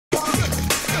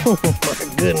Oh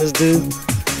my goodness, dude.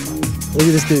 Look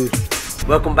at this dude.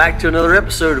 Welcome back to another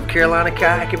episode of Carolina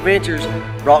Kayak Adventures,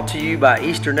 brought to you by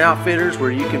Eastern Outfitters,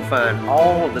 where you can find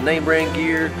all of the name brand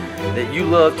gear that you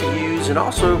love to use, and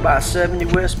also by 70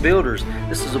 West Builders.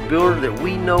 This is a builder that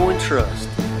we know and trust.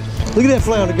 Look at that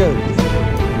flounder go.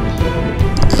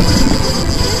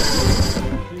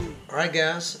 Alright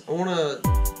guys, I want to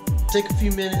take a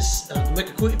few minutes to make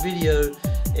a quick video,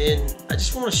 and I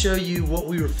just want to show you what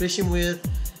we were fishing with,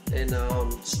 and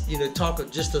you know, talk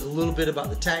just a little bit about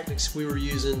the tactics we were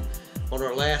using on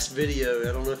our last video.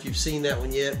 I don't know if you've seen that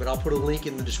one yet, but I'll put a link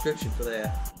in the description for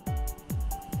that.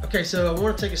 Okay, so I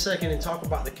want to take a second and talk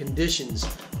about the conditions,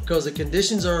 because the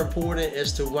conditions are important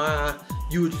as to why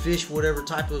you would fish whatever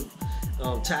type of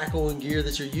tackle and gear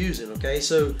that you're using. Okay,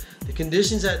 so the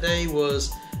conditions that day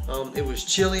was it was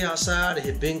chilly outside, it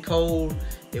had been cold,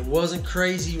 it wasn't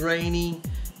crazy rainy,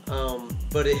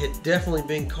 but it had definitely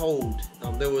been cold.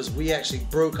 We actually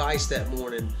broke ice that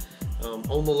morning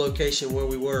on the location where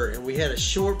we were, and we had a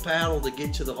short paddle to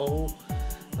get to the hole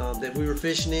that we were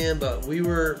fishing in, but we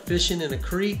were fishing in a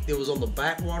creek that was on the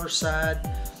backwater side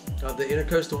of the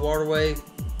Intercoastal Waterway,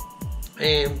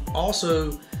 and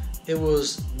also it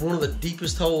was one of the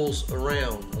deepest holes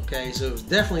around. Okay, so it was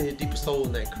definitely the deepest hole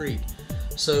in that creek.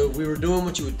 So we were doing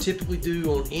what you would typically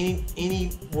do on any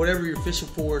whatever you're fishing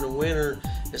for in the winter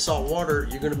in salt water.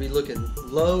 You're going to be looking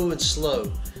low and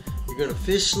slow. You're going to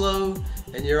fish slow,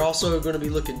 and you're also going to be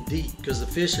looking deep, because the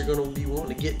fish are going to be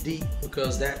wanting to get deep,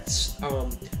 because that's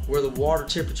where the water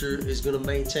temperature is going to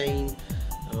maintain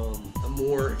a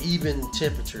more even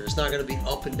temperature. It's not going to be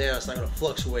up and down. It's not going to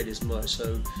fluctuate as much.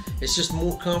 So it's just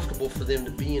more comfortable for them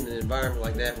to be in an environment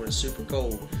like that when it's super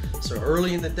cold. So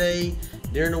early in the day,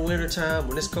 during the winter time,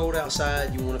 when it's cold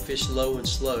outside, you want to fish low and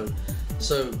slow.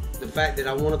 So the fact that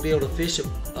I want to be able to fish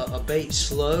a bait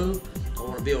slow, I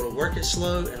want to be able to work it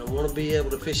slow, and I want to be able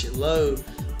to fish it low,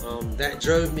 that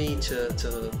drove me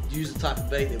to use the type of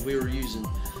bait that we were using.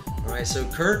 Alright, so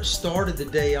Kurt started the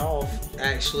day off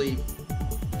actually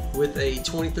with a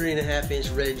 23.5-inch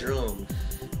red drum,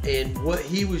 and what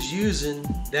he was using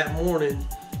that morning,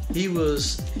 he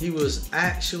was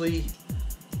actually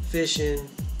fishing.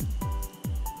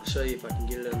 I'll show you if I can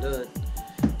get it undone.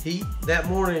 That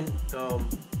morning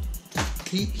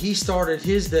he started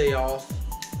his day off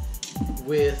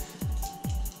with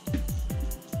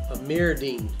a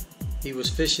Mirrodine. He was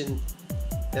fishing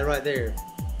that right there.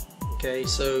 Okay,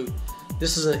 so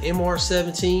this is an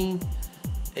MR17,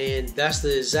 and that's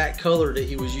the exact color that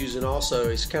he was using also.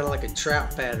 It's kind of like a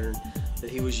trout pattern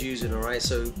that he was using. Alright,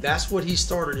 so that's what he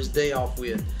started his day off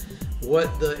with.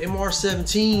 What the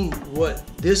MR17, what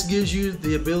this gives you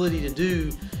the ability to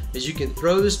do is you can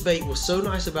throw this bait. What's so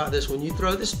nice about this, when you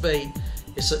throw this bait,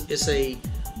 it's a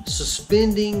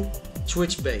suspending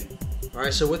twitch bait.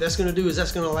 Alright, so what that's going to do is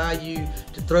that's going to allow you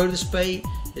to throw this bait.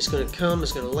 It's going to come,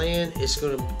 it's going to land, it's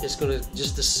going to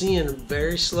just descend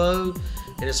very slow,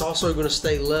 and it's also going to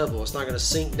stay level. It's not going to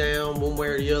sink down one way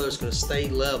or the other. It's going to stay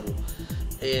level.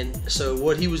 And so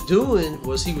what he was doing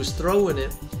was he was throwing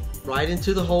it right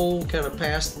into the hole, kind of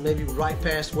past, maybe right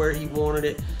past where he wanted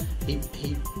it.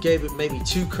 He gave it maybe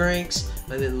 2 cranks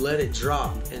and then let it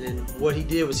drop. And then what he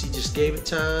did was he just gave it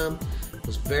time,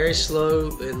 was very slow,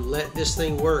 and let this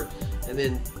thing work. And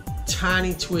then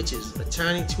tiny twitches, a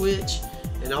tiny twitch,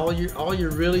 and all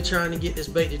you're really trying to get this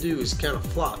bait to do is kind of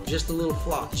flop, just a little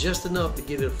flop, just enough to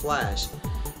give it a flash.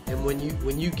 And when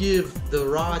you give the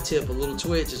rod tip a little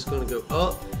twitch, it's going to go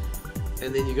up,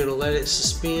 and then you're going to let it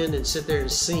suspend and sit there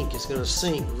and sink. It's going to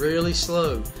sink really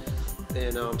slow.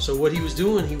 And so what he was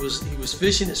doing, he was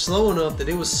fishing it slow enough that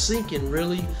it was sinking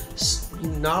really,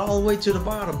 not all the way to the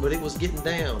bottom, but it was getting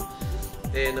down.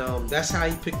 And that's how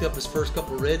he picked up his first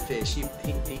couple of redfish.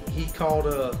 He caught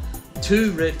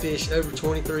 2 redfish over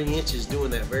 23 inches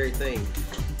doing that very thing.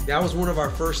 That was one of our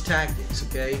first tactics.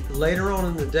 Okay. Later on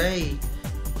in the day,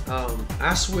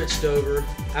 I switched over.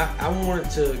 I wanted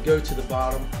to go to the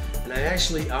bottom, and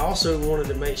I also wanted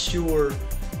to make sure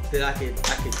that I could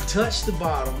touch the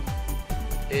bottom.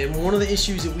 And one of the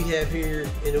issues that we have here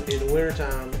in the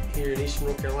wintertime here in Eastern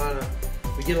North Carolina,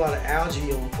 we get a lot of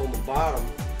algae on the bottom.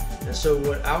 And so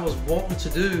what I was wanting to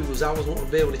do was I was wanting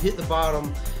to be able to hit the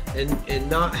bottom and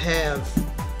not have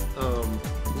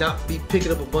not be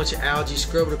picking up a bunch of algae,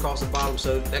 scrubbing across the bottom.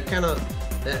 So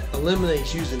that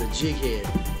eliminates using a jig head.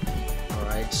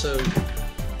 Alright, so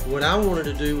what I wanted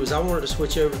to do was I wanted to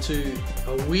switch over to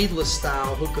a weedless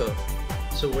style hookup.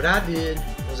 So what I did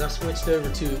was I switched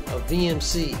over to a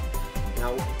VMC.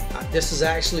 Now this is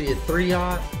actually a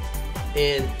 3/0,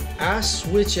 and I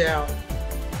switch out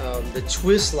the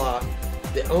twist lock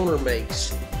the owner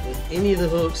makes with any of the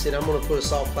hooks that I'm going to put a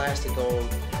soft plastic on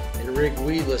and rig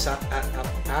weedless, I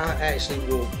actually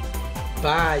will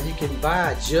buy, you can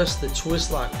buy just the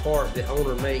twist lock part that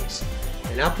owner makes,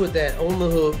 and I put that on the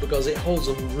hook because it holds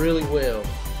them really well.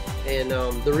 And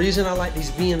the reason I like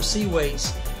these VMC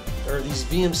weights or these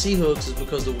VMC hooks is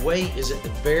because the weight is at the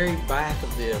very back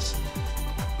of this.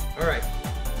 Alright,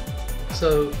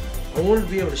 so I wanted to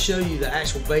be able to show you the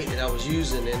actual bait that I was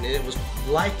using, and it was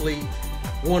likely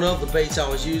one of the baits I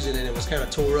was using, and it was kind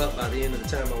of tore up by the end of the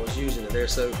time I was using it there.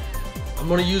 So I'm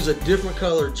going to use a different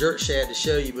color jerk shad to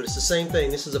show you, but it's the same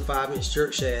thing. This is a 5-inch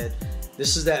jerk shad.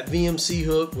 This is that VMC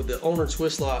hook with the owner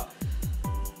twist lock.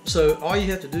 So all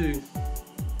you have to do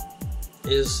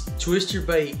is twist your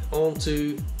bait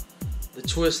onto the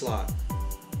twist lock,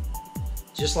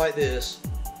 just like this,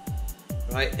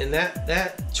 right? And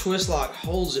that twist lock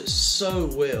holds it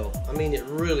so well. I mean, it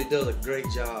really does a great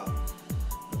job.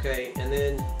 Okay, and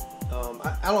then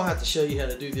I don't have to show you how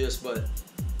to do this, but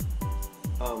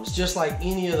it's just like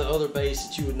any of the other baits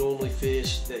that you would normally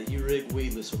fish that you rig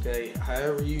weedless. Okay,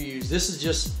 however you use, this is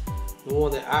just the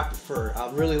one that I prefer.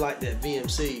 I really like that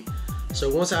VMC.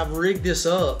 So once I've rigged this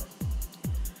up,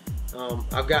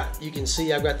 you can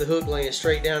see I've got the hook laying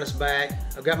straight down its back.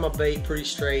 I've got my bait pretty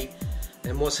straight,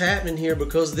 and what's happening here,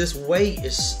 because this weight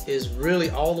is really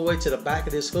all the way to the back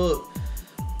of this hook,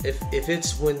 if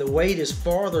it's when the weight is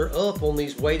farther up on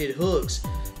these weighted hooks,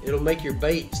 it'll make your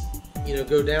bait, you know,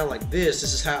 go down like this.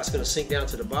 This is how it's going to sink down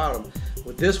to the bottom.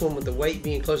 With this one, with the weight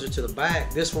being closer to the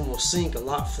back, this one will sink a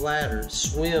lot flatter,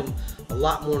 swim a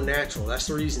lot more natural. That's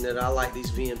the reason that I like these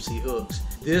VMC hooks.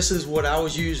 This is what I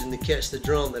was using to catch the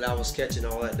drum that I was catching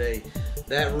all that day.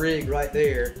 That rig right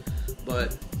there,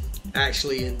 but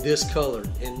actually in this color,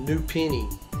 in new penny,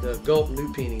 the Gulp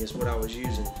new penny is what I was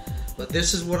using. But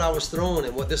this is what I was throwing,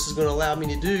 and what this is going to allow me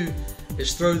to do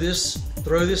is throw this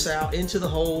out into the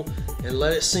hole and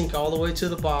let it sink all the way to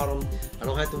the bottom. I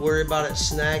don't have to worry about it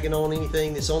snagging on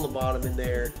anything that's on the bottom in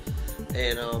there.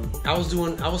 And I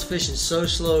was fishing so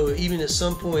slow, even at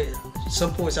some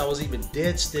points I was even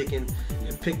dead sticking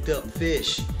and picked up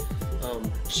fish.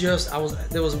 There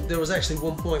was actually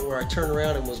one point where I turned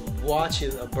around and was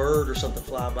watching a bird or something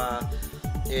fly by,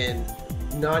 and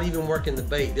not even working the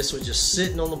bait. This was just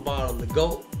sitting on the bottom. The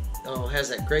Gulp has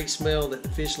that great smell that the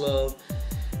fish love.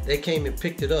 They came and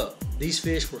picked it up. These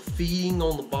fish were feeding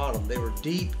on the bottom. They were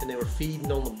deep and they were feeding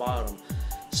on the bottom.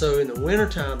 So in the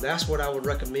wintertime, that's what I would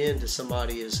recommend to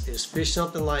somebody is fish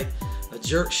something like a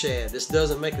jerk shad. This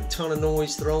doesn't make a ton of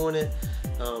noise throwing it.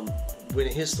 When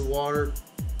it hits the water,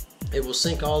 it will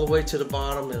sink all the way to the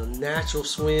bottom in a natural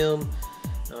swim.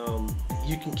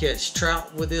 You can catch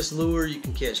trout with this lure. You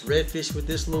can catch redfish with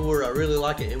this lure. I really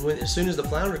like it. And as soon as the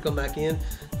flounder come back in,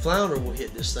 flounder will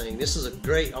hit this thing. This is a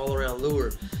great all-around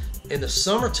lure. In the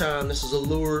summertime, this is a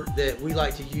lure that we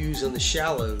like to use in the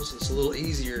shallows. It's a little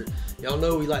easier. Y'all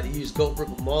know we like to use Gulp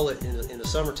Ripple Mullet in the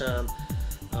summertime.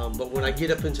 But when I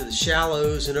get up into the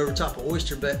shallows and over top of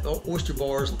oyster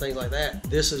bars and things like that,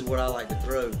 this is what I like to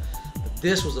throw. But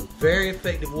this was a very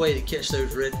effective way to catch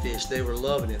those redfish. They were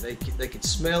loving it. They could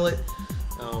smell it.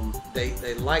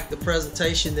 They liked the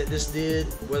presentation that this did.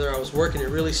 Whether I was working it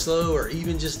really slow or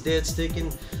even just dead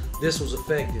sticking, this was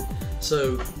effective.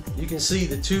 So you can see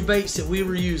the two baits that we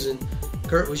were using.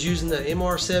 Kurt was using the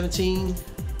MR17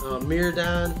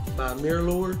 Mirrodine by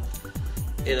Mirror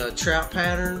in a trout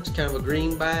pattern. It's kind of a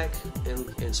greenback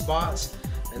and spots.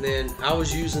 And then I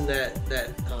was using that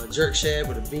jerk shad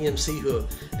with a VMC hook.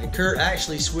 And Kurt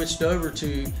actually switched over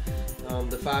to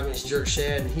the 5-inch jerk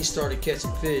shad, and he started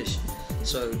catching fish.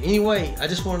 So anyway, I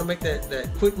just wanted to make that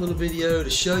quick little video to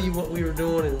show you what we were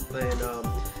doing and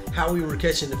how we were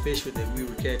catching the fish that we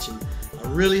were catching. I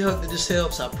really hope that this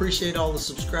helps. I appreciate all the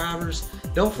subscribers.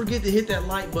 Don't forget to hit that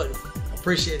like button. I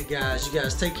appreciate it, guys. You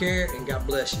guys take care, and God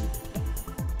bless you.